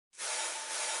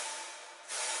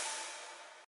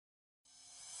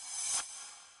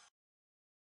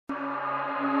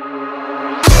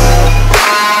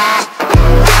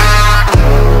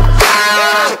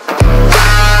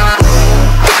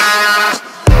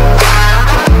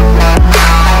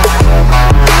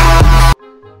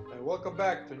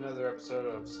back to another episode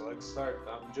of Select Start.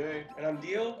 I'm Jay. And I'm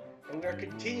Dio, and we are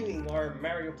continuing our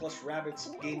Mario plus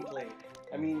Rabbids gameplay.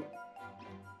 I mean,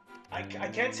 I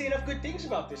can't say enough good things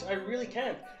about this. I really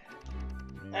can't.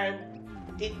 And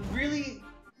it really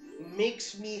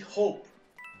makes me hope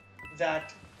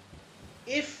that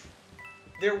if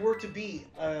there were to be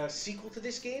a sequel to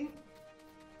this game,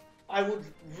 I would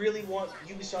really want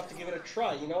Ubisoft to give it a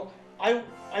try, you know? I'm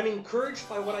encouraged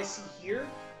by what I see here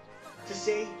to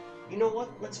say, you know what,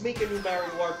 let's make a new Mario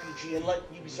RPG and let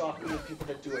Ubisoft be the people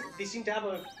that do it. They seem to have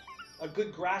a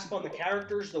good grasp on the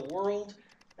characters, the world,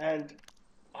 and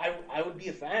I would be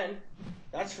a fan,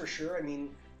 that's for sure. I mean,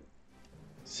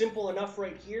 simple enough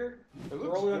right here.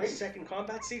 We're only on the second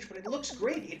combat stage, but it looks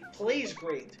great. It plays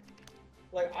great.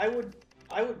 Like, I would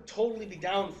totally be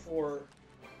down for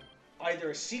either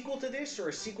a sequel to this or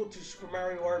a sequel to Super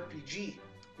Mario RPG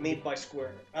made by by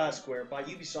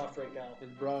Ubisoft right now.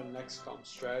 It brought an XCOM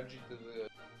strategy to the...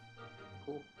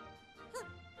 Cool.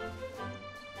 Cover.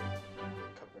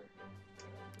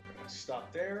 We're gonna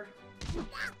stop there.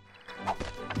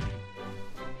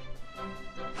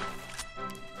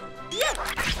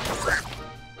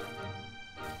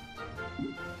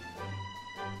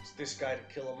 It's this guy to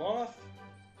kill him off.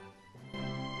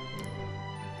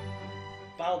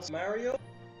 Bounce Mario.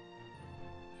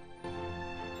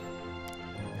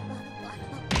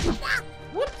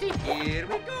 Whoopsie, here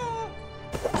we go!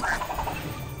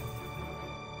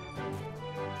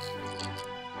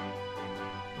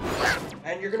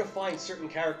 And you're gonna find certain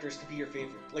characters to be your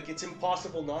favorite. Like, it's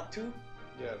impossible not to.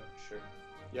 Yeah, sure.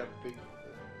 Yeah, big...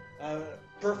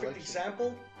 Perfect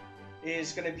example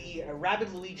is gonna be a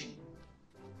Rabbid Luigi.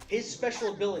 His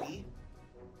special ability,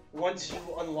 once you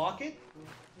unlock it,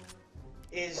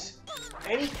 is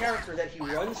any character that he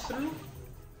runs through,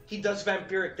 he does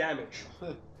vampiric damage.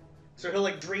 So he'll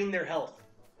like drain their health.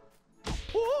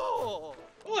 Oh,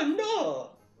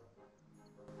 oh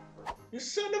no! You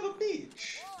son of a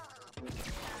bitch!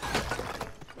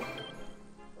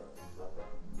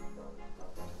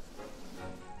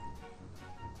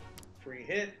 Free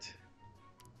hit.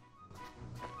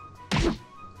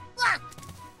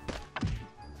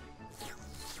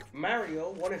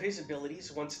 Mario, one of his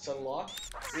abilities, once it's unlocked,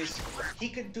 is he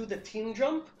could do the team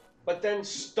jump, but then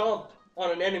stomp on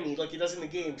an enemy like he does in the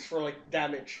games for like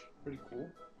damage. Pretty cool.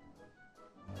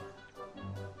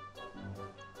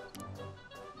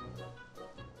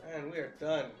 And we are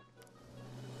done.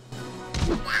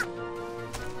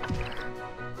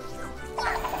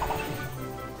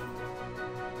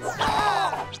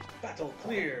 Battle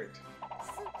cleared.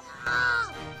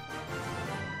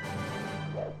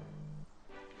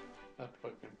 That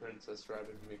fucking Princess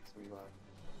Rabbit makes me laugh.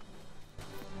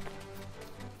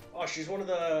 Oh, she's one of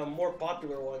the more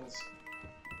popular ones.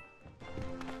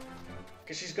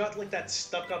 Because she's got like that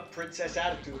stuck-up princess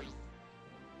attitude.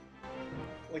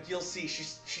 Like, you'll see,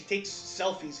 she takes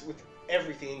selfies with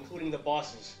everything, including the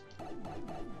bosses.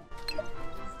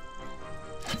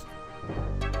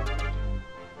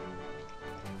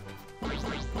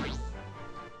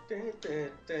 Dun,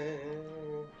 dun, dun.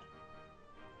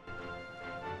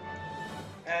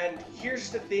 And here's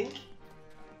the thing.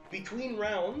 Between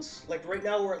rounds, like right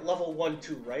now we're at level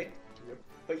 1-2, right? Yep.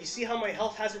 But you see how my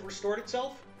health hasn't restored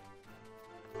itself?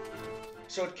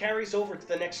 So it carries over to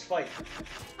the next fight.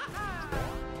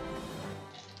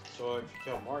 So if you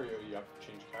kill Mario, you have to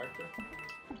change character?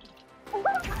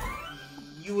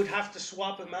 You would have to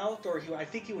swap him out, or I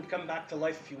think he would come back to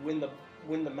life if you win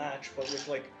the match, but with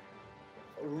like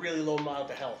a really low amount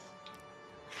of health.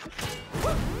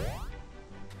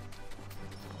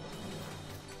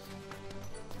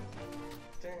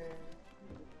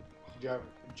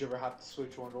 Did you ever have to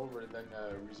switch one over and then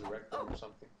resurrect them or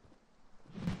something?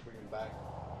 Bring them back?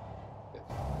 Yeah.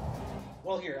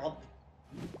 Well, here,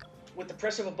 with the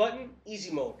press of a button,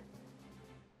 easy mode.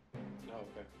 Oh,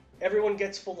 okay. Everyone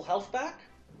gets full health back,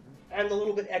 and a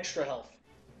little bit extra health.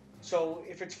 So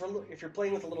if you're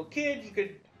playing with a little kid, you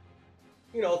could,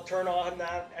 you know, turn on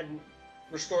that and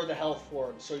restore the health for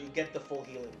him, so you get the full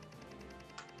healing.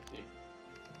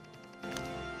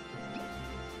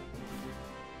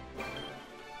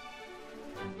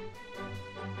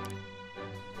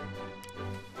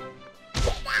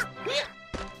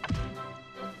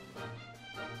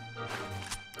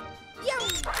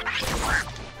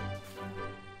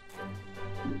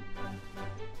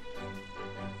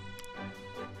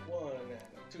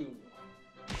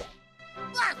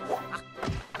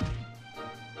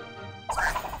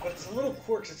 But it's a little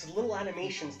quirks, it's little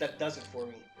animations that does it for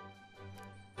me.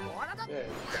 Yeah,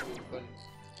 it's fun.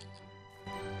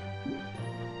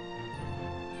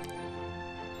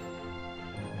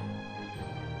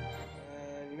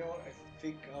 You know what? I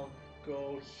think I'll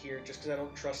go here just because I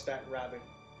don't trust that rabbit.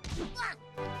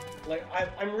 Like,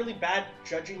 I'm really bad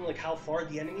judging like how far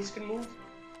the enemies can move,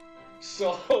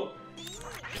 so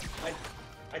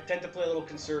I tend to play a little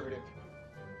conservative.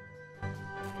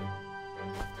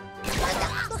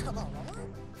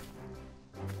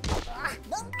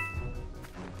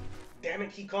 Damn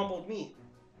it, he comboed me.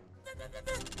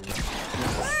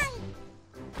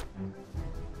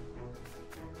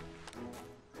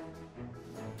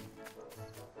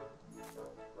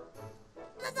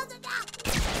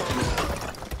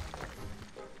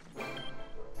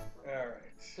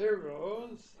 Alright.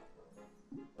 Heroes.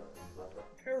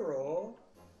 Hero.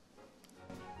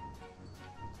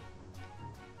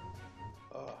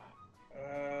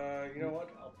 You know what?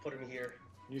 I'll put him here.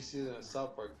 New season of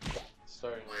South Park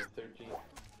starting on the 13th.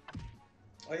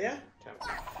 Oh yeah?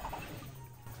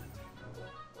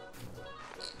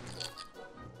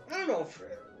 I don't know.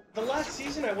 The last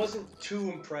season I wasn't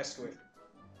too impressed with.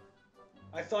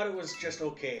 I thought it was just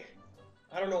okay.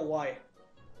 I don't know why.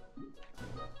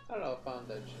 I don't know, I found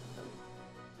that shit.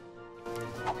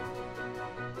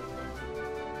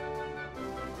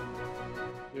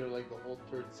 You know, like the whole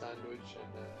turd sandwich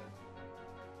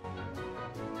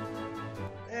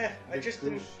and I just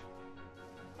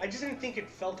didn't think it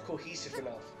felt cohesive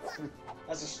enough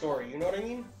as a story, you know what I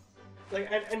mean? Like,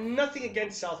 and nothing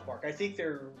against South Park. I think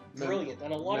they're brilliant,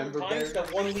 and a lot of times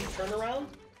that 1 week turnaround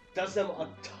does them a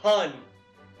ton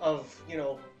of, you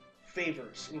know,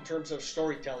 favors in terms of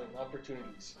storytelling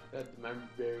opportunities. they had the member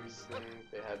berries thing,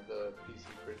 they had the PC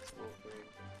principal thing.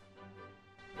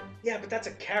 Yeah, but that's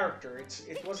a character.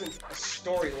 It wasn't a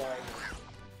storyline.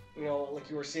 You know, like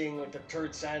you were saying, like the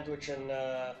turd sandwich and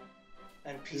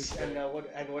piece and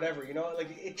whatever. You know, like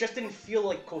it just didn't feel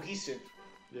like cohesive.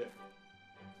 Yeah.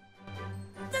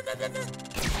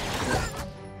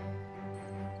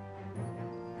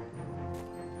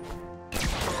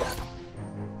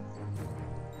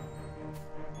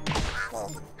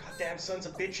 Goddamn sons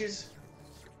of bitches.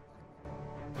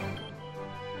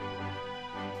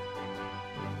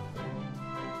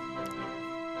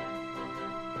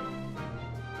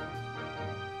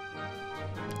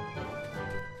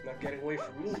 Not getting away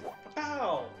from me.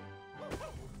 Pow!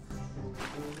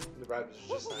 The Rabbids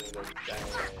are just standing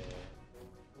there.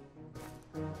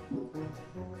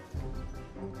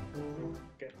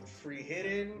 Get the free hit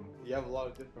in. You have a lot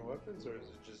of different weapons, or is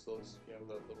it just those? You have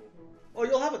that little. Oh,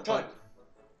 you'll have a ton.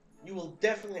 You will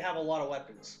definitely have a lot of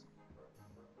weapons.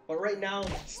 But right now,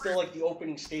 it's still like the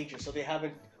opening stages, so they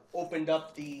haven't opened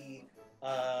up the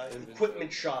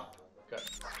equipment shop. Okay.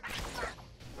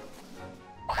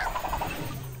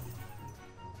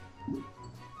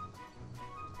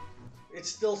 It's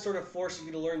still sort of forcing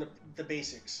you to learn the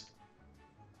basics.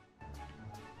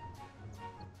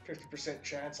 50%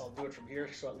 chance I'll do it from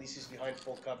here, so at least he's behind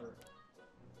full cover.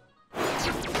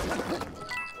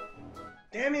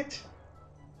 Damn it!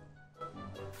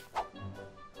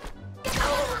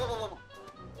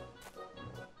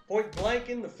 Point blank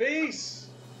in the face!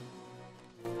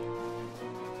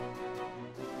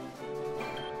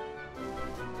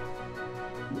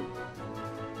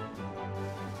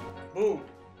 Boom!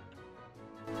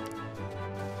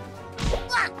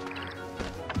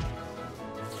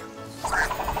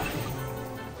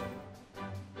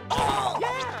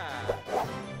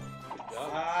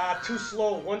 Too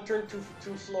slow. One turn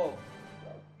too slow.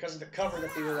 Because of the cover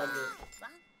that they were under.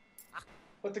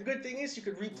 But the good thing is you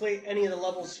could replay any of the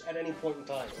levels at any point in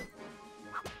time.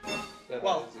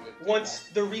 Well, once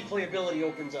the replayability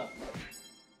opens up.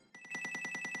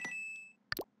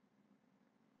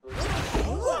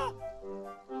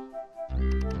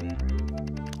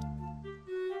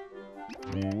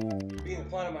 Being a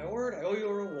client of my word, I owe you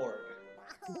a reward.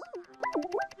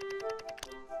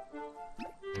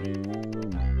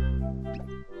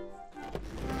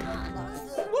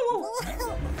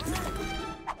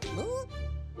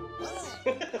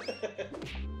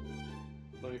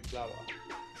 Bloody flower.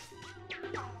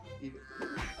 Eat it.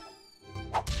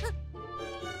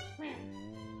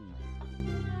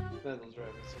 Man, those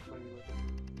rabbits are funny looking.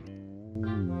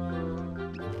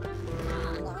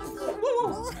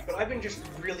 But I've been just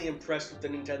really impressed with the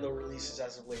Nintendo releases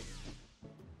as of late.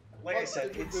 Like I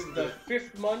said, it's the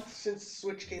 5th month since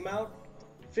Switch came out.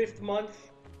 5th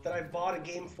month that I bought a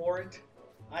game for it.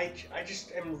 I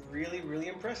just am really, really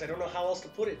impressed. I don't know how else to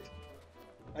put it.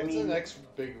 What's the next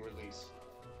big release?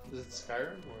 Is it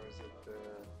Skyrim or is it?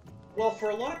 Well, for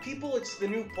a lot of people, it's the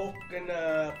new Pokken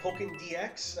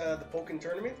DX, the Pokken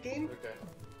Tournament game. Okay.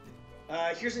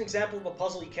 Here's an example of a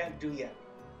puzzle you can't do yet.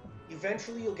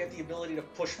 Eventually, you'll get the ability to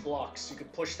push blocks. You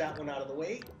could push that one out of the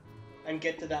way and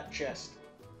get to that chest.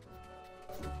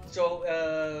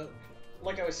 So,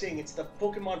 like I was saying, it's the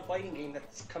Pokemon fighting game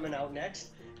that's coming out next,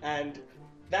 and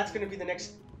that's going to be the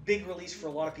next big release for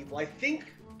a lot of people. I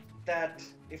think that,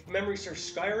 if memory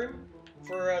serves, Skyrim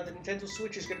for the Nintendo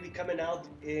Switch is going to be coming out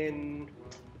in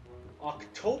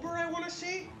October, I want to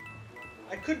say?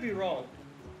 I could be wrong.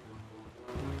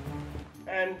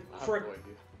 And for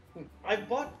I've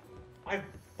bought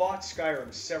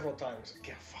Skyrim several times.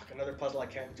 Yeah, fuck, another puzzle I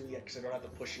can't do yet because I don't have the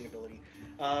pushing ability.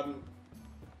 I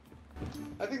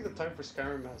think the time for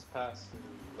Skyrim has passed, and,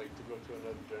 like, to go to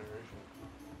another generation.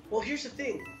 Well, here's the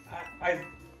thing. I've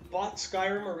bought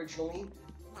Skyrim originally,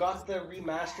 got the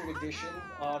remastered edition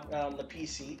on the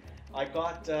PC. I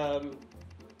got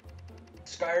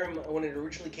Skyrim when it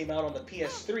originally came out on the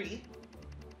PS3,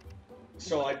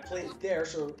 so I played it there.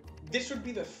 So this would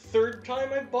be the third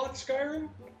time I bought Skyrim,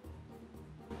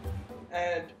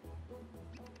 and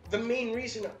the main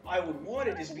reason I would want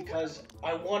it is because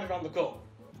I want it on the go,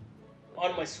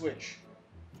 on my Switch.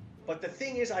 But the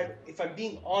thing is, if I'm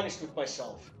being honest with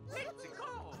myself,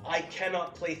 I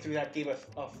cannot play through that game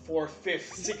a fourth,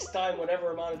 fifth, sixth time,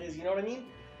 whatever amount it is, you know what I mean?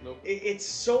 Nope. It's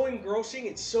so engrossing,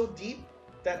 it's so deep,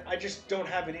 that I just don't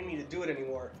have it in me to do it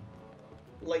anymore.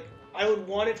 Like, I would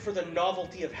want it for the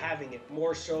novelty of having it,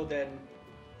 more so than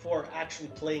for actually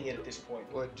playing it at this point.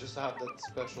 What, just have that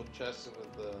special chest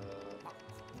with the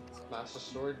Master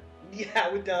Sword? Yeah,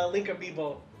 with Link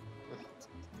Amiibo.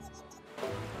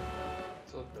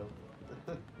 So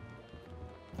dumb.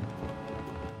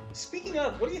 Speaking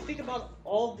of, what do you think about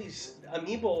all these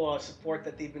Amiibo support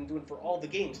that they've been doing for all the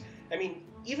games? I mean,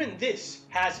 even this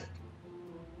has it.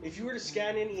 If you were to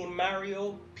scan in a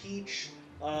Mario, Peach,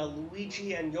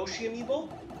 Luigi, and Yoshi Amiibo,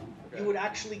 you would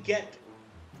actually get,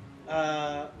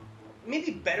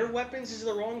 maybe better weapons is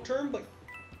the wrong term, but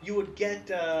you would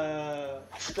get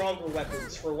stronger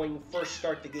weapons for when you first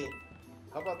start the game.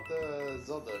 How about the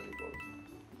Zelda Amiibo?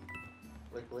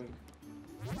 Like Link?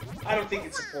 I don't think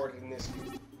it's supported in this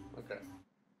game. Okay.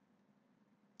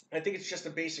 I think it's just the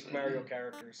basic Mario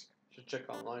characters. Should check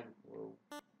online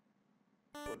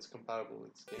what's compatible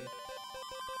with this game.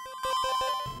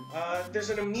 There's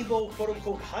an Amiibo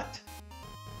quote-unquote hut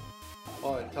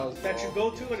Oh, it tells you that you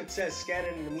all go to, and it says scan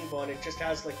in an Amiibo, and it just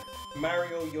has like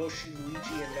Mario, Yoshi,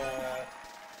 Luigi, and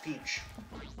Peach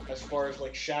as far as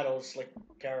like shadows, like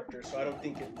characters. So I don't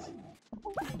think it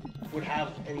would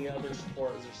have any other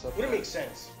support. Wouldn't make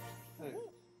sense. Hey.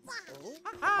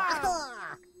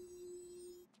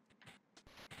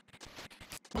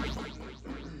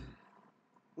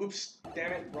 Oops,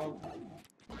 damn it, wrong.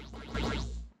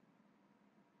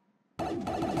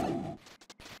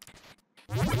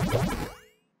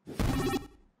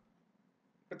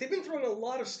 But they've been throwing a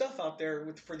lot of stuff out there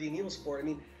for the Amiibo support. I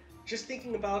mean, just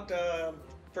thinking about,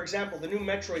 for example, the new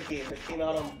Metroid game that came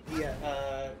out on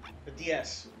the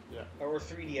DS. Yeah. Or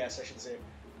 3DS, I should say.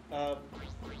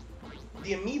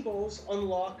 The Amiibos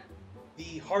unlock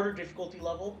the harder difficulty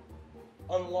level,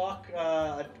 unlock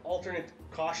an alternate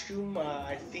costume.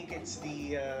 I think it's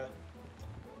the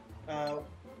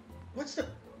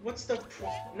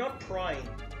not Prime,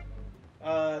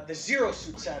 the Zero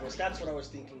Suit Samus. That's what I was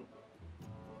thinking.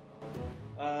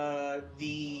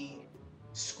 The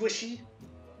squishy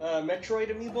Metroid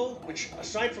Amiibo, which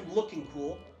aside from looking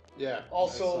cool, Yeah.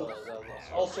 also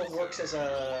works as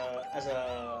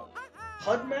a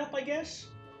HUD map, I guess.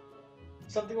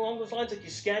 Something along those lines. Like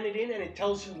you scan it in and it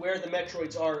tells you where the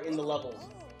Metroids are in the levels,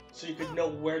 so you could know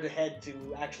where to head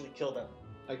to actually kill them.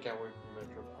 I can't wait for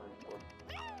Metro Prime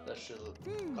 4. That shit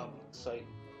got me excited.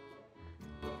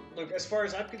 Look, as far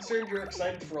as I'm concerned, you're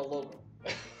excited for a logo.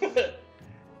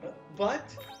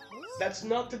 But that's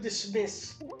not to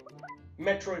dismiss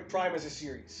Metroid Prime as a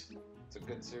series. It's a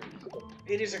good series.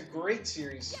 It is a great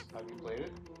series. Have you played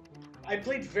it? I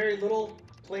played very little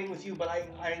playing with you, but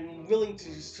I'm willing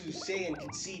to say and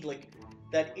concede like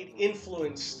that it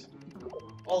influenced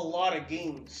a lot of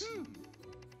games.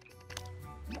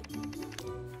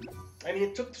 I mean,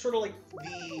 it took sort of like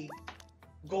the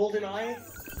GoldenEye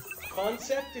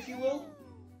concept, if you will,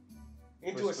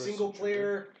 into a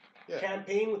single-player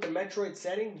campaign with the Metroid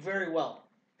setting very well.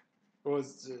 Well,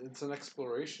 it's an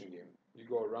exploration game. You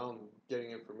go around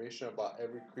getting information about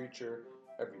every creature,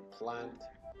 every plant,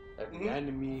 every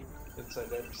enemy,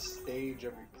 inside every stage,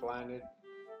 every planet.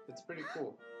 It's pretty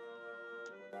cool.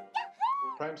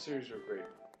 Prime series are great.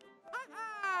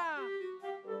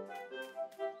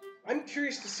 I'm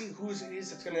curious to see who it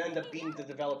is that's going to end up being the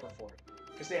developer for it,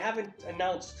 because they haven't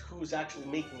announced who's actually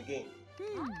making the game.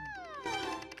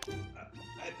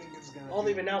 I think it's gonna. All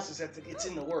they've announced is that it's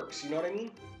in the works. You know what I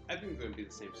mean? I think it's gonna be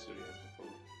the same studio as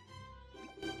before.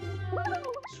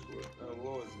 Screw it.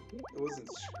 What was it? It wasn't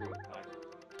Screw It.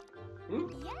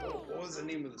 What was the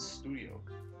name of the studio?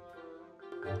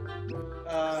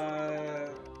 I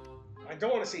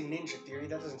don't want to say Ninja Theory.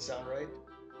 That doesn't sound right.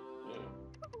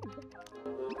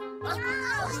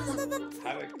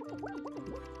 Havoc.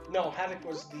 No, Havoc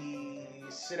was the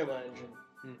cinema engine.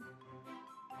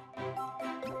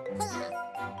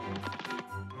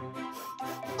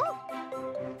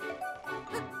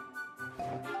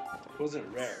 It wasn't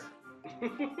Rare.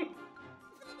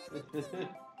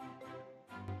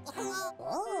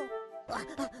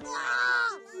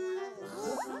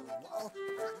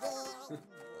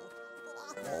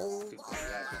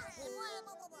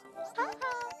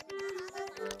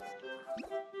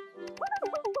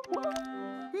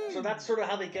 So that's sort of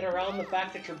how they get around the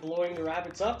fact that you're blowing the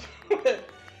rabbits up.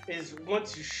 Is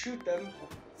once you shoot them,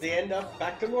 they end up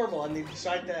back to normal, and they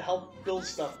decide to help build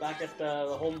stuff back at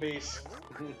the home base.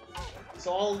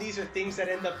 So all these are things that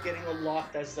end up getting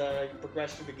unlocked as you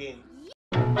progress through the game.